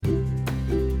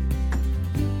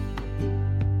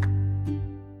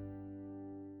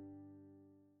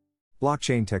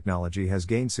Blockchain technology has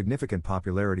gained significant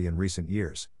popularity in recent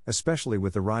years, especially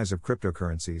with the rise of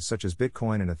cryptocurrencies such as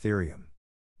Bitcoin and Ethereum.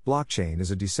 Blockchain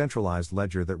is a decentralized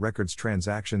ledger that records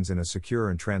transactions in a secure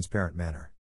and transparent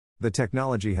manner. The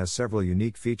technology has several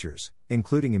unique features,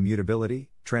 including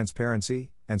immutability, transparency,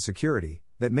 and security,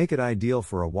 that make it ideal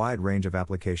for a wide range of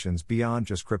applications beyond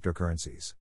just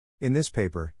cryptocurrencies. In this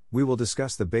paper, we will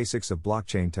discuss the basics of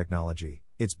blockchain technology,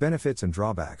 its benefits and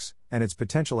drawbacks, and its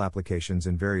potential applications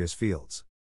in various fields.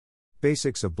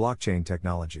 Basics of blockchain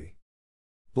technology.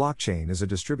 Blockchain is a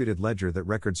distributed ledger that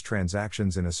records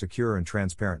transactions in a secure and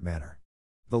transparent manner.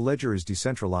 The ledger is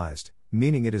decentralized,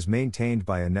 meaning it is maintained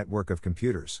by a network of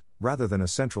computers, rather than a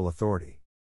central authority.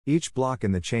 Each block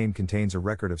in the chain contains a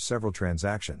record of several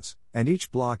transactions, and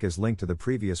each block is linked to the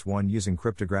previous one using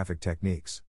cryptographic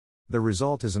techniques. The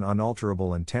result is an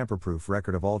unalterable and tamper-proof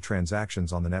record of all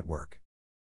transactions on the network.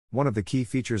 One of the key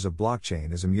features of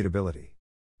blockchain is immutability.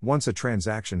 Once a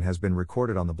transaction has been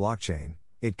recorded on the blockchain,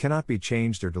 it cannot be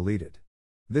changed or deleted.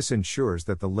 This ensures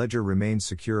that the ledger remains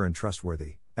secure and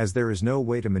trustworthy, as there is no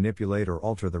way to manipulate or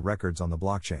alter the records on the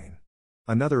blockchain.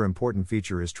 Another important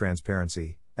feature is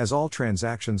transparency, as all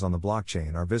transactions on the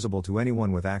blockchain are visible to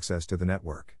anyone with access to the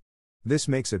network. This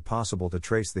makes it possible to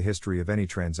trace the history of any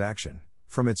transaction,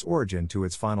 from its origin to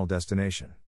its final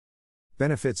destination.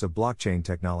 Benefits of blockchain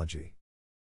technology.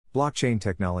 Blockchain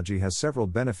technology has several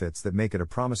benefits that make it a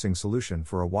promising solution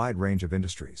for a wide range of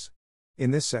industries.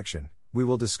 In this section, we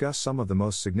will discuss some of the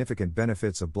most significant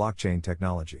benefits of blockchain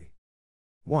technology.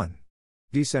 1.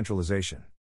 Decentralization.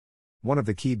 One of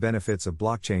the key benefits of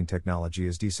blockchain technology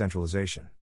is decentralization.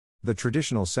 The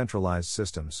traditional centralized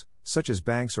systems, such as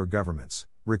banks or governments,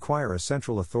 require a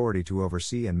central authority to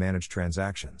oversee and manage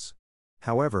transactions.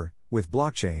 However, with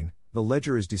blockchain, the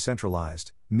ledger is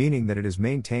decentralized, meaning that it is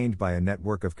maintained by a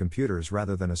network of computers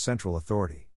rather than a central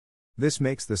authority. This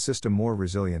makes the system more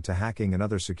resilient to hacking and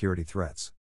other security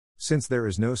threats. Since there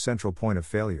is no central point of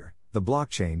failure, the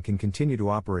blockchain can continue to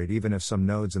operate even if some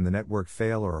nodes in the network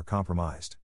fail or are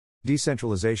compromised.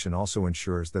 Decentralization also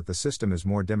ensures that the system is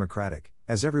more democratic,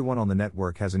 as everyone on the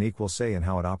network has an equal say in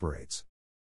how it operates.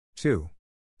 2.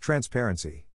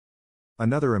 Transparency.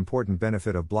 Another important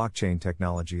benefit of blockchain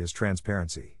technology is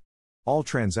transparency. All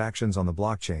transactions on the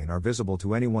blockchain are visible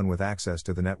to anyone with access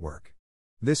to the network.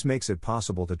 This makes it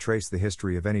possible to trace the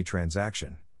history of any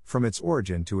transaction, from its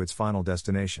origin to its final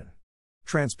destination.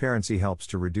 Transparency helps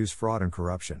to reduce fraud and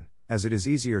corruption, as it is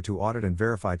easier to audit and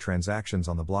verify transactions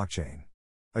on the blockchain.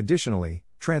 Additionally,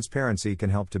 transparency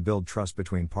can help to build trust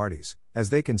between parties,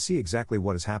 as they can see exactly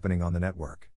what is happening on the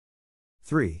network.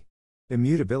 3.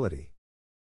 Immutability.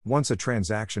 Once a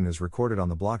transaction is recorded on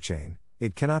the blockchain,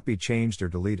 it cannot be changed or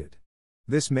deleted.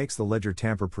 This makes the ledger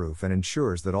tamper-proof and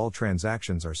ensures that all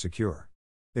transactions are secure.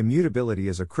 Immutability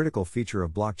is a critical feature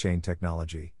of blockchain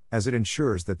technology, as it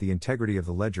ensures that the integrity of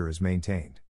the ledger is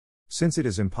maintained. Since it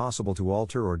is impossible to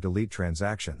alter or delete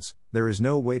transactions, there is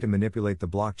no way to manipulate the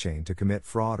blockchain to commit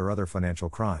fraud or other financial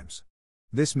crimes.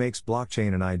 This makes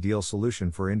blockchain an ideal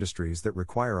solution for industries that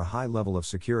require a high level of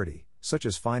security, such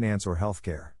as finance or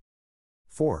healthcare.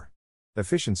 4.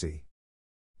 Efficiency.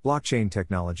 Blockchain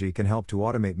technology can help to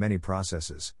automate many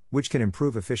processes, which can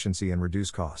improve efficiency and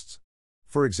reduce costs.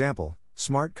 For example,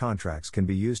 smart contracts can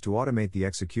be used to automate the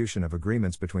execution of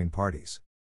agreements between parties.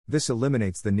 This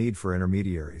eliminates the need for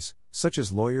intermediaries, such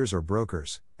as lawyers or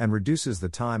brokers, and reduces the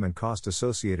time and cost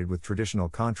associated with traditional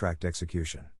contract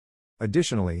execution.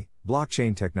 Additionally,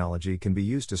 blockchain technology can be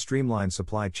used to streamline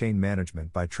supply chain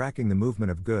management by tracking the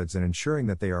movement of goods and ensuring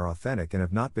that they are authentic and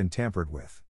have not been tampered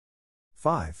with.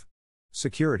 5.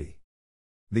 Security.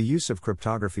 The use of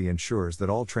cryptography ensures that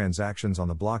all transactions on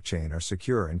the blockchain are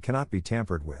secure and cannot be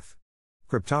tampered with.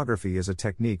 Cryptography is a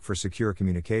technique for secure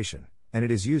communication, and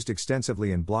it is used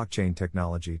extensively in blockchain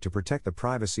technology to protect the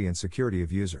privacy and security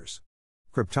of users.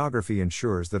 Cryptography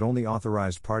ensures that only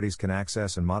authorized parties can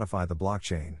access and modify the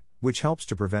blockchain, which helps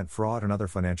to prevent fraud and other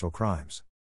financial crimes.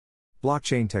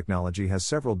 Blockchain technology has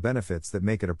several benefits that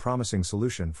make it a promising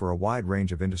solution for a wide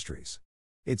range of industries.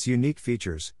 Its unique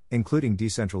features, including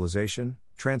decentralization,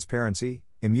 transparency,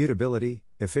 immutability,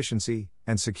 efficiency,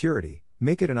 and security,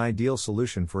 make it an ideal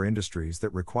solution for industries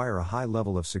that require a high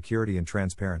level of security and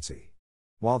transparency.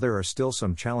 While there are still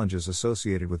some challenges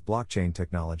associated with blockchain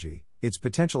technology, its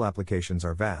potential applications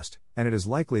are vast, and it is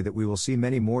likely that we will see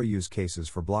many more use cases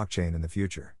for blockchain in the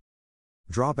future.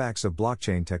 Drawbacks of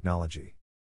blockchain technology.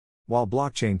 While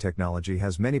blockchain technology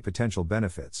has many potential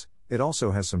benefits, it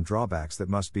also has some drawbacks that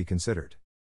must be considered.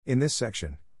 In this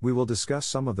section, we will discuss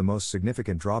some of the most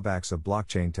significant drawbacks of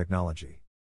blockchain technology.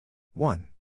 1.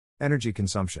 Energy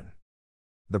consumption.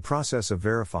 The process of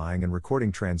verifying and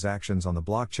recording transactions on the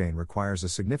blockchain requires a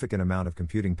significant amount of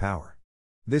computing power.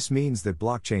 This means that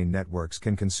blockchain networks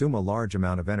can consume a large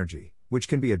amount of energy, which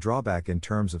can be a drawback in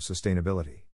terms of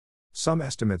sustainability. Some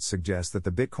estimates suggest that the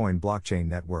Bitcoin blockchain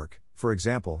network, for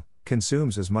example,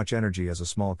 consumes as much energy as a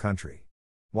small country.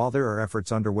 While there are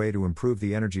efforts underway to improve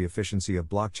the energy efficiency of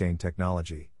blockchain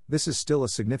technology, this is still a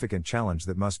significant challenge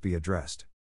that must be addressed.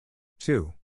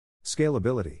 2.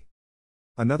 Scalability.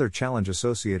 Another challenge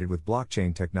associated with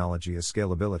blockchain technology is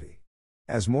scalability.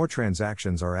 As more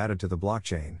transactions are added to the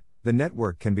blockchain, the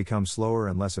network can become slower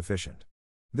and less efficient.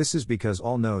 This is because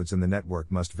all nodes in the network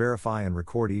must verify and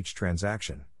record each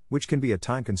transaction, which can be a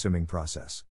time-consuming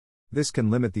process. This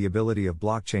can limit the ability of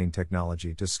blockchain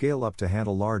technology to scale up to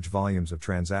handle large volumes of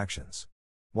transactions.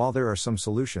 While there are some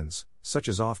solutions, such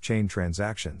as off-chain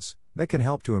transactions, that can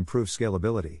help to improve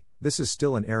scalability, this is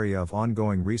still an area of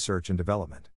ongoing research and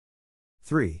development.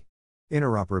 3.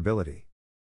 Interoperability.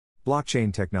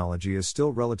 Blockchain technology is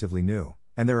still relatively new,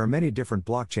 and there are many different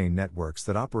blockchain networks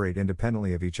that operate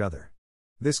independently of each other.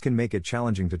 This can make it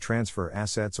challenging to transfer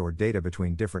assets or data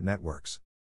between different networks.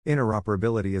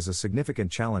 Interoperability is a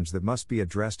significant challenge that must be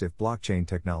addressed if blockchain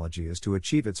technology is to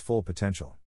achieve its full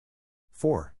potential.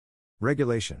 4.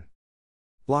 Regulation.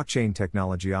 Blockchain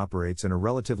technology operates in a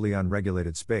relatively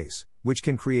unregulated space, which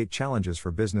can create challenges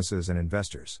for businesses and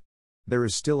investors. There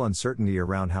is still uncertainty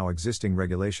around how existing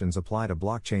regulations apply to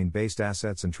blockchain-based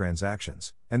assets and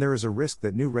transactions, and there is a risk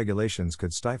that new regulations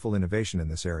could stifle innovation in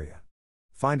this area.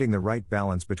 Finding the right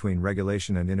balance between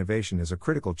regulation and innovation is a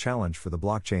critical challenge for the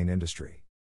blockchain industry.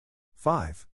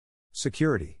 5.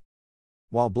 Security.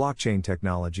 While blockchain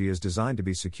technology is designed to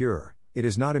be secure, it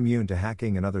is not immune to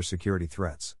hacking and other security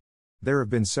threats. There have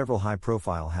been several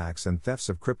high-profile hacks and thefts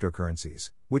of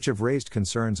cryptocurrencies, which have raised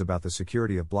concerns about the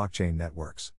security of blockchain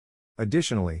networks.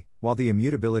 Additionally, while the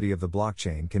immutability of the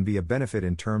blockchain can be a benefit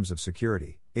in terms of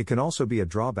security, it can also be a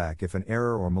drawback if an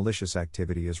error or malicious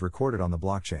activity is recorded on the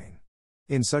blockchain.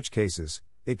 In such cases,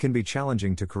 it can be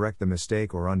challenging to correct the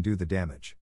mistake or undo the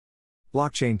damage.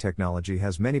 Blockchain technology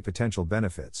has many potential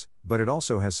benefits, but it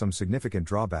also has some significant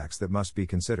drawbacks that must be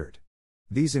considered.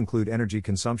 These include energy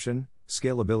consumption,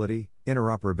 scalability,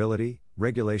 interoperability,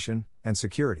 regulation, and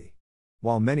security.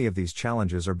 While many of these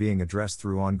challenges are being addressed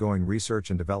through ongoing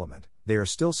research and development, they are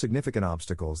still significant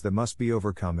obstacles that must be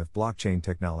overcome if blockchain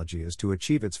technology is to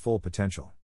achieve its full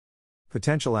potential.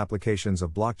 Potential applications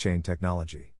of blockchain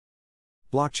technology.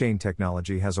 Blockchain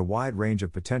technology has a wide range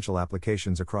of potential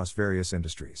applications across various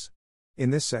industries. In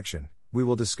this section, we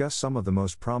will discuss some of the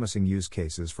most promising use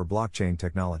cases for blockchain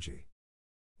technology.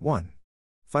 1.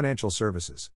 Financial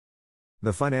services.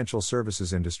 The financial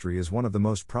services industry is one of the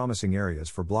most promising areas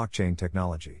for blockchain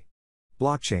technology.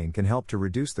 Blockchain can help to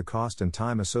reduce the cost and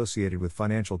time associated with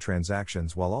financial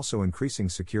transactions while also increasing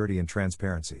security and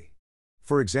transparency.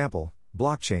 For example,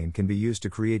 blockchain can be used to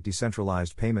create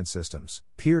decentralized payment systems,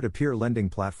 peer-to-peer lending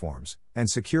platforms, and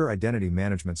secure identity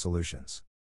management solutions.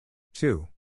 2.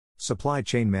 Supply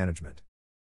chain management.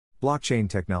 Blockchain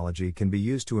technology can be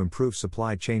used to improve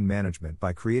supply chain management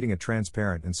by creating a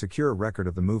transparent and secure record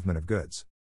of the movement of goods.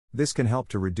 This can help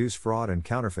to reduce fraud and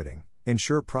counterfeiting,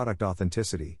 ensure product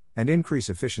authenticity, and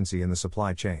increase efficiency in the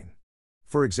supply chain.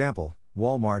 For example,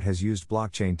 Walmart has used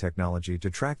blockchain technology to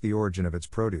track the origin of its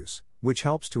produce, which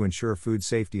helps to ensure food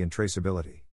safety and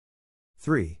traceability.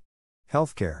 3.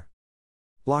 Healthcare.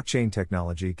 Blockchain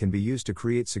technology can be used to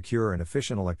create secure and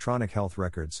efficient electronic health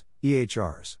records,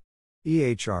 EHRs.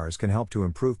 EHRs can help to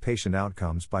improve patient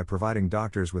outcomes by providing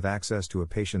doctors with access to a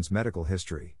patient's medical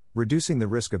history, reducing the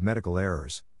risk of medical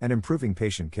errors, and improving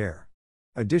patient care.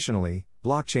 Additionally,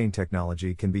 blockchain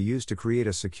technology can be used to create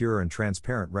a secure and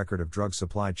transparent record of drug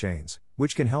supply chains,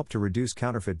 which can help to reduce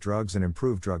counterfeit drugs and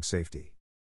improve drug safety.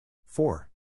 4.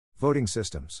 Voting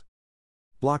systems.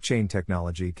 Blockchain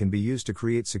technology can be used to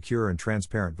create secure and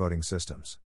transparent voting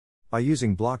systems. By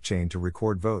using blockchain to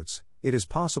record votes, it is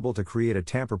possible to create a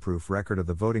tamper-proof record of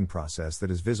the voting process that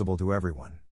is visible to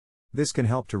everyone. This can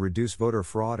help to reduce voter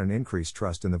fraud and increase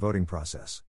trust in the voting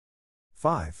process.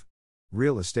 5.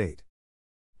 Real estate.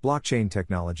 Blockchain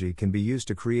technology can be used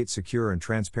to create secure and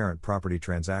transparent property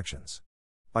transactions.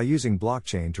 By using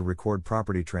blockchain to record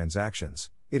property transactions,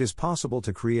 it is possible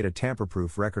to create a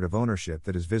tamper-proof record of ownership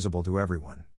that is visible to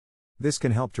everyone. This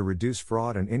can help to reduce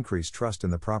fraud and increase trust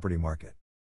in the property market.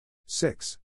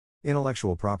 6.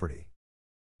 Intellectual property.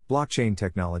 Blockchain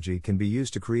technology can be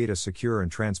used to create a secure and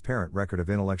transparent record of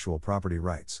intellectual property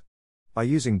rights. By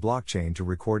using blockchain to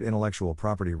record intellectual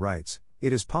property rights,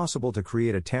 it is possible to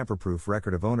create a tamper-proof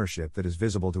record of ownership that is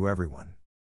visible to everyone.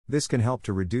 This can help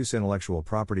to reduce intellectual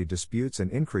property disputes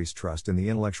and increase trust in the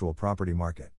intellectual property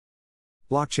market.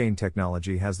 Blockchain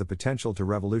technology has the potential to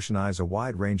revolutionize a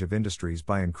wide range of industries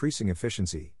by increasing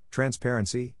efficiency,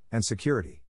 transparency, and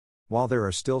security. While there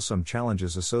are still some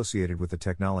challenges associated with the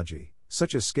technology,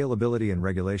 such as scalability and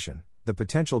regulation, the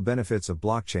potential benefits of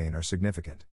blockchain are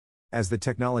significant. As the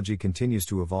technology continues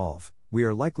to evolve, we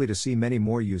are likely to see many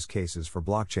more use cases for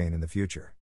blockchain in the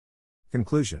future.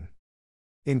 Conclusion.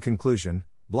 In conclusion,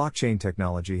 blockchain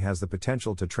technology has the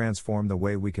potential to transform the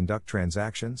way we conduct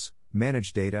transactions,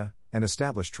 manage data, and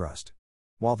establish trust.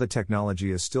 While the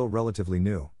technology is still relatively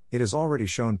new, it has already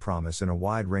shown promise in a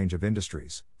wide range of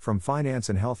industries, from finance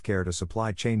and healthcare to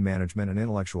supply chain management and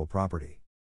intellectual property.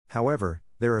 However,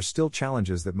 there are still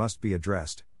challenges that must be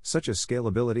addressed, such as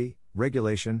scalability,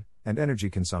 regulation, and energy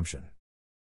consumption.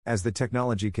 As the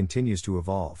technology continues to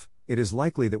evolve, it is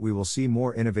likely that we will see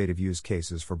more innovative use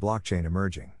cases for blockchain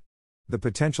emerging. The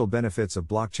potential benefits of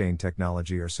blockchain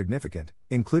technology are significant,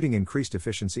 including increased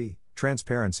efficiency,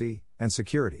 transparency, and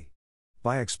security.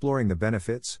 By exploring the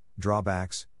benefits,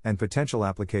 drawbacks, and potential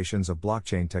applications of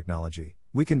blockchain technology,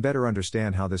 we can better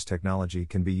understand how this technology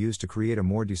can be used to create a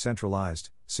more decentralized,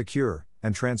 secure,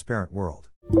 and transparent world.